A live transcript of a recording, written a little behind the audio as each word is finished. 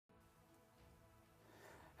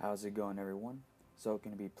How's it going, everyone? So,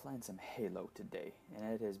 going to be playing some Halo today,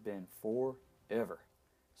 and it has been forever.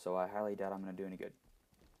 So I highly doubt I'm going to do any good.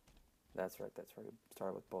 That's right.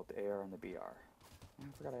 Started with both the AR and the BR.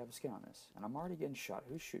 I forgot I have a skin on this, and I'm already getting shot.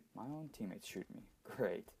 Who's shooting? My own teammates shooting me.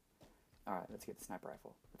 Great. All right, let's get the sniper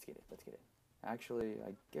rifle. Let's get it. Actually,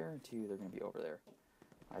 I guarantee you they're going to be over there.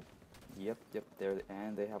 Yep, there,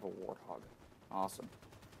 and they have a warthog. Awesome.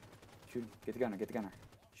 Shoot him. Get the gunner.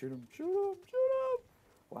 Shoot him.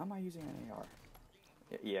 Why am I using an AR?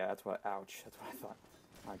 Yeah, that's what, ouch, that's what I thought.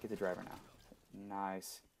 Alright, get the driver now.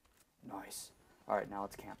 Nice. Alright, now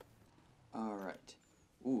let's camp. Alright.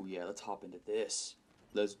 Ooh, yeah, let's hop into this.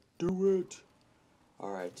 Let's do it.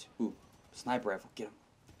 Alright, ooh, sniper rifle, get him.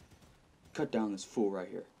 Cut down this fool right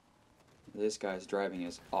here. This guy's driving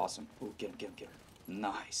is awesome. Ooh, get him.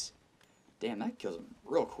 Nice. Damn, that kills him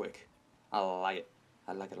real quick. I like it.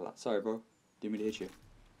 I like it a lot. Sorry, bro. Didn't mean to hit you.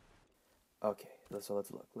 Okay, so let's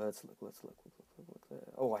look.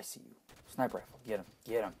 Oh, I see you. Sniper rifle. Get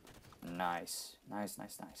him. Nice.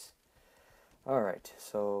 Alright,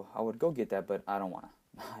 so I would go get that, but I don't want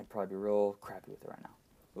to. I'd probably be real crappy with it right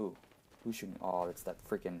now. Ooh, who's shooting? Oh, it's that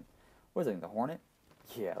freaking, what is it, the Hornet?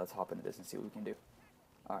 Yeah, let's hop into this and see what we can do.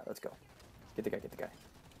 Alright, let's go. Get the guy.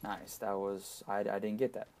 Nice, that was, I didn't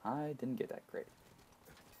get that. Great.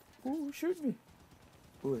 Ooh, shoot me.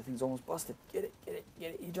 Ooh, the thing's almost busted. Get it.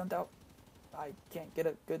 He jumped out. I can't get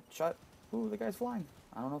a good shot. Ooh, the guy's flying.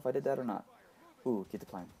 I don't know if I did that or not. Ooh, get the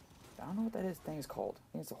plane. I don't know what thing is called.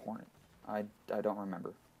 I think it's a Hornet. I don't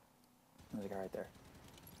remember. There's a guy right there.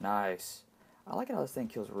 Nice. I like how this thing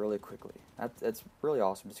kills really quickly. That's really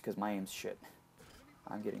awesome just because my aim's shit.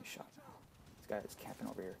 I'm getting shot now. This guy is camping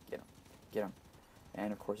over here. Get him.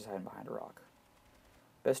 And of course he's hiding behind a rock.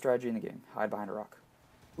 Best strategy in the game. Hide behind a rock.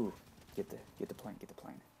 Ooh, get the plane.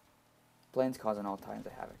 Plane's causing all kinds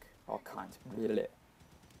of havoc. All kinds.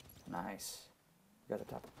 Nice. You guys up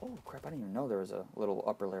top. Oh crap, I didn't even know there was a little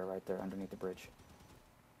upper layer right there underneath the bridge.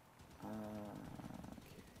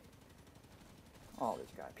 Okay. Oh,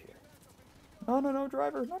 there's a guy up here. No,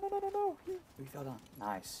 driver. No. He fell down.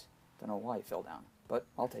 Nice. Don't know why he fell down, but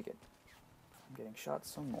I'll take it. I'm getting shot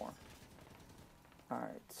some more.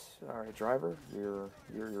 Alright, driver. You're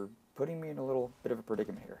putting me in a little bit of a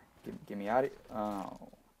predicament here. Get me out of here. Oh,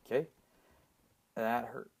 okay. That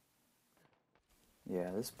hurt.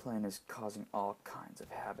 Yeah, this plane is causing all kinds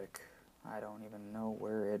of havoc. I don't even know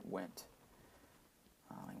where it went.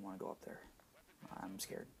 I don't even want to go up there. I'm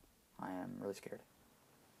scared. I am really scared.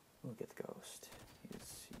 We'll get the ghost.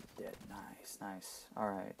 He's dead. Nice.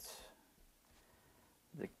 Alright.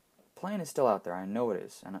 The plane is still out there. I know it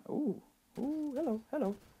is. And ooh, hello.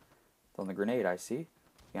 Throwing the grenade, I see. You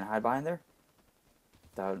gonna hide behind there?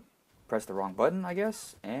 Press the wrong button, I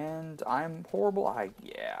guess. And I'm horrible.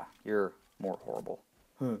 Yeah, you're more horrible.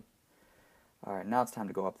 Alright, now it's time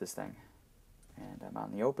to go up this thing. And I'm out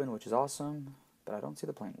in the open, which is awesome. But I don't see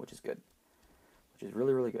the plane, which is good. Which is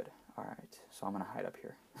really good. Alright, so I'm gonna hide up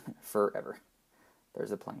here. Forever. There's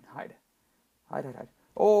the plane. Hide.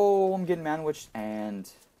 Oh, I'm getting manwiched,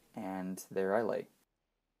 and there I lay.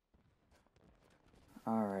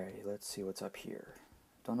 Alrighty, let's see what's up here.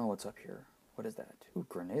 Don't know what's up here. What is that? Ooh,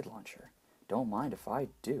 grenade launcher. Don't mind if I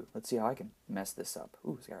do. Let's see how I can mess this up.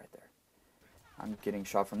 Ooh, there's a guy right there. I'm getting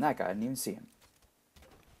shot from that guy. I didn't even see him.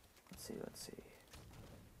 Let's see.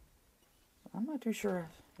 I'm not too sure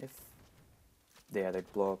if... Yeah, they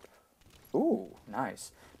blow up. Ooh,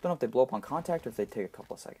 nice. Don't know if they blow up on contact or if they take a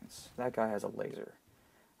couple of seconds. That guy has a laser.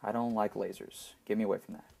 I don't like lasers. Get me away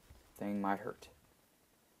from that. Thing might hurt.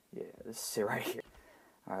 Yeah, this is right here.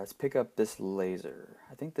 Alright, let's pick up this laser.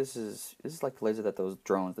 I think this is like the laser that those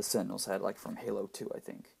drones, the Sentinels, had, like from Halo 2, I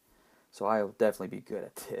think. So I'll definitely be good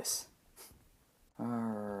at this.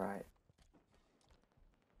 Alright.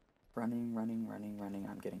 Running.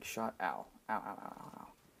 I'm getting shot. Ow.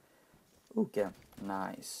 Ooh, get him.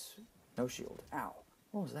 Nice. No shield. Ow.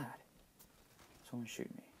 What was that? Someone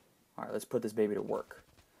shoot me. Alright, let's put this baby to work.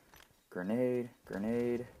 Grenade.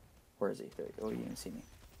 Where is he? There you go. Oh, you didn't see me.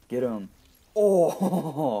 Get him.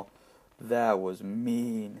 Oh, that was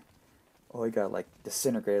mean. Oh, he got like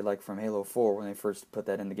disintegrated like from Halo 4 when they first put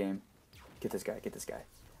that in the game. Get this guy.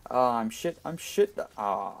 I'm shit. Yeah,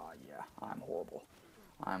 I'm horrible.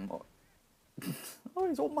 Oh,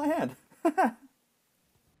 he's holding my hand.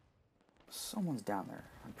 Someone's down there.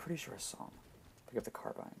 I'm pretty sure I saw him. Pick up the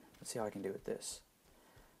carbine. Let's see how I can do with this.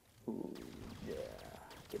 Ooh, yeah.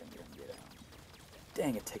 Get him.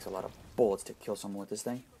 Dang, it takes a lot of bullets to kill someone with this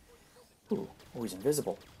thing. Ooh, he's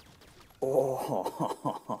invisible.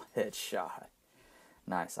 Oh, headshot.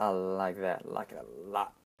 Nice, I like that. Like it a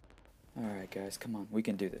lot. Alright guys, come on. We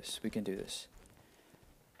can do this.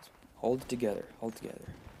 Hold it together. Hold it together.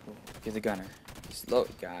 Get the gunner. Slow,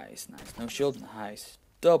 guys. Nice. No shield. Nice.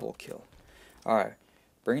 Double kill. Alright.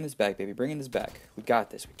 Bringing this back, baby. Bringing this back. We got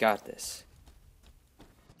this. We got this.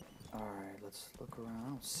 Alright. Let's look around. I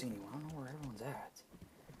don't see anyone. I don't know where everyone's at.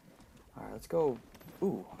 Alright. Let's go.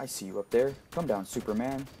 Ooh. I see you up there. Come down,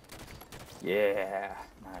 Superman. Yeah.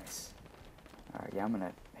 Nice. Alright. Yeah, I'm going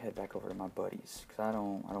to head back over to my buddies. Because I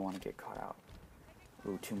don't want to get caught out.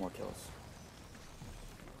 Ooh. 2 more kills.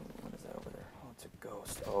 Ooh, what is that over there? Oh, it's a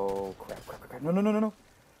ghost. Oh, crap, crap, crap. No, no, no, no, no.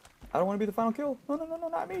 I don't want to be the final kill. No, no, no, no,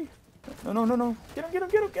 not me. No, no, no, no. Get him, get him,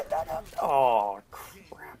 get him, get him. No, no. Oh,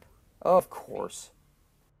 crap. Of course.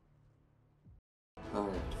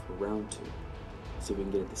 Alright, for round 2. See if we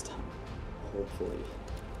can get it this time. Hopefully.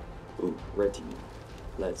 Ooh, red team.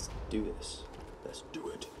 Let's do this. Let's do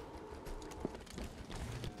it.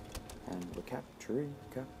 And we're capturing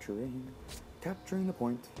the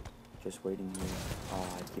point. Just waiting here.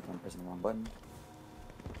 Oh, I keep on pressing the wrong button.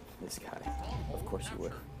 This guy. Of course you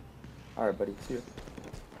would. Alright, buddy. See you.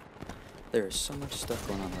 There is so much stuff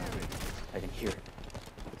going on around here. I can hear it.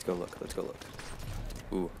 Let's go look. Let's go look.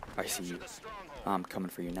 Ooh, I see you. I'm coming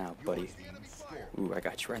for you now, buddy. Ooh, I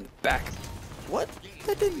got you right in the back. What?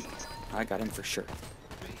 That didn't... I got him for sure.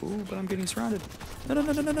 Ooh, but I'm getting surrounded. No, no,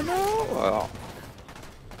 no, no, no, no, no! Oh.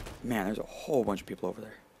 Man, there's a whole bunch of people over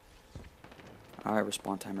there. Alright,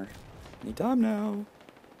 respawn timer. Anytime now.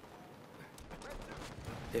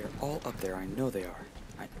 They're all up there. I know they are.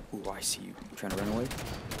 Ooh, I see you. You trying to run away?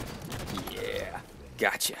 Yeah.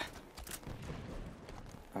 Gotcha.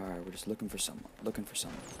 Alright, we're just looking for someone. Looking for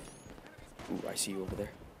someone. Ooh, I see you over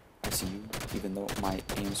there. I see you, even though my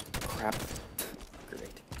aim's crap.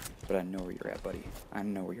 Great. But I know where you're at, buddy. I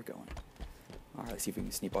know where you're going. Alright, let's see if we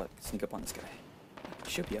can sneak up on this guy.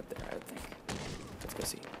 He should be up there, I would think. Let's go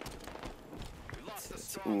see. Let's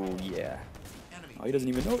see. Ooh, yeah. Oh, he doesn't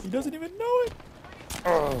even know it. He doesn't even know it.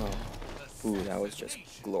 Oh. Ooh, that was just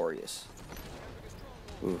glorious.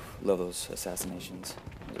 Ooh, love those assassinations.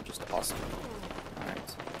 Those are just awesome.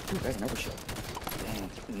 Alright. Ooh, that's an overshot.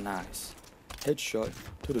 Dang, nice. Headshot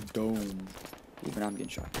to the dome. Even I'm getting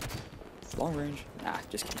shot. Long range? Nah,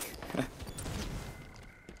 just kidding.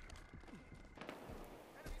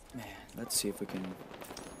 Man, let's see if we can...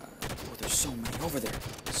 oh, there's so many over there.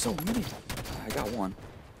 So many. I got one.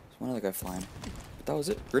 There's one other guy flying. But that was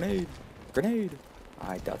it. Grenade! Grenade!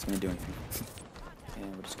 I doubt it's going to do anything.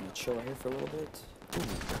 And we're just going to chill right here for a little bit.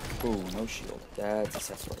 Ooh, ooh, no shield. That's a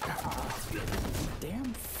set story.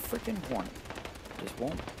 Damn freaking hornet. Just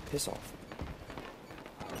won't piss off.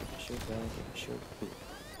 Shield back, shield. Ooh,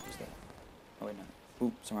 what's that? Oh, wait, no.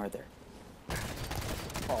 Ooh, someone right there.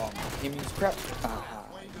 Oh, my aiming is crap.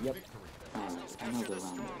 Yep. I know they're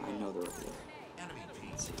around there. I know they're over there.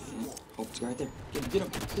 Let's see. Oh, it's right there. Get him, get him.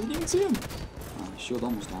 Didn't even see him. Shield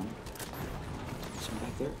almost down. Someone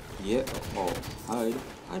back there? Yeah. Oh, hide.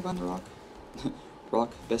 Hide behind the rock.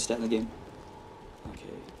 Rock, best stat in the game.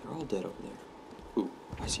 Okay, they're all dead over there. Ooh,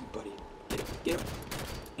 I see you, buddy. Get him, get him.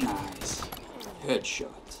 Nice.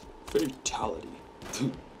 Headshot. Fatality.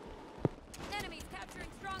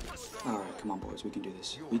 Alright, come on, boys. We can do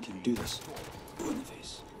this. We can do this. Ooh, in the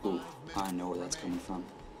face. Ooh, I know where that's coming from.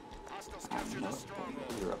 I know it.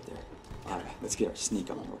 Oh, you're up there. Alright, let's get our sneak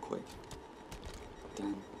on real quick.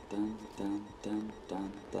 Dun, dun, dun, dun,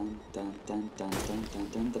 dun, dun, dun, dun, dun, dun, dun,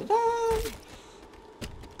 dun, dun, dun.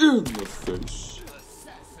 In the face.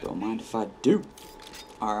 Don't mind if I do.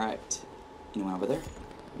 Alright. Anyone over there?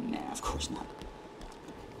 Nah, of course not.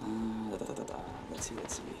 Let's see,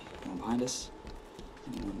 let's see. Anyone behind us?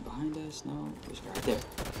 Anyone behind us? No. There's a guy right there.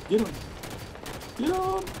 Get him! Get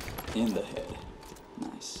him! In the head.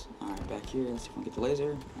 Nice. Alright, back here. Let's see if we can get the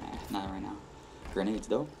laser. Nah, not right now. Grenades,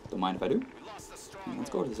 though. Don't mind if I do. And let's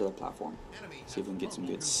go to this other platform. See if we can get some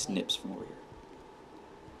good snips from over here.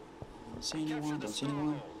 Don't see anyone. Don't see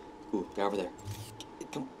anyone. Ooh, guy over there.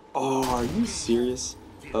 Come on. Oh, are you serious?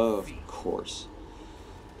 Of course.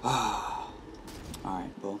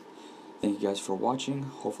 Alright, well, thank you guys for watching.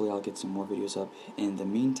 Hopefully I'll get some more videos up. In the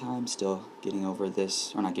meantime, still getting over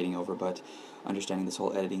this, or not getting over, but understanding this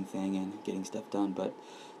whole editing thing and getting stuff done. But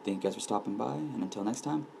thank you guys for stopping by, and until next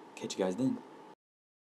time, catch you guys then.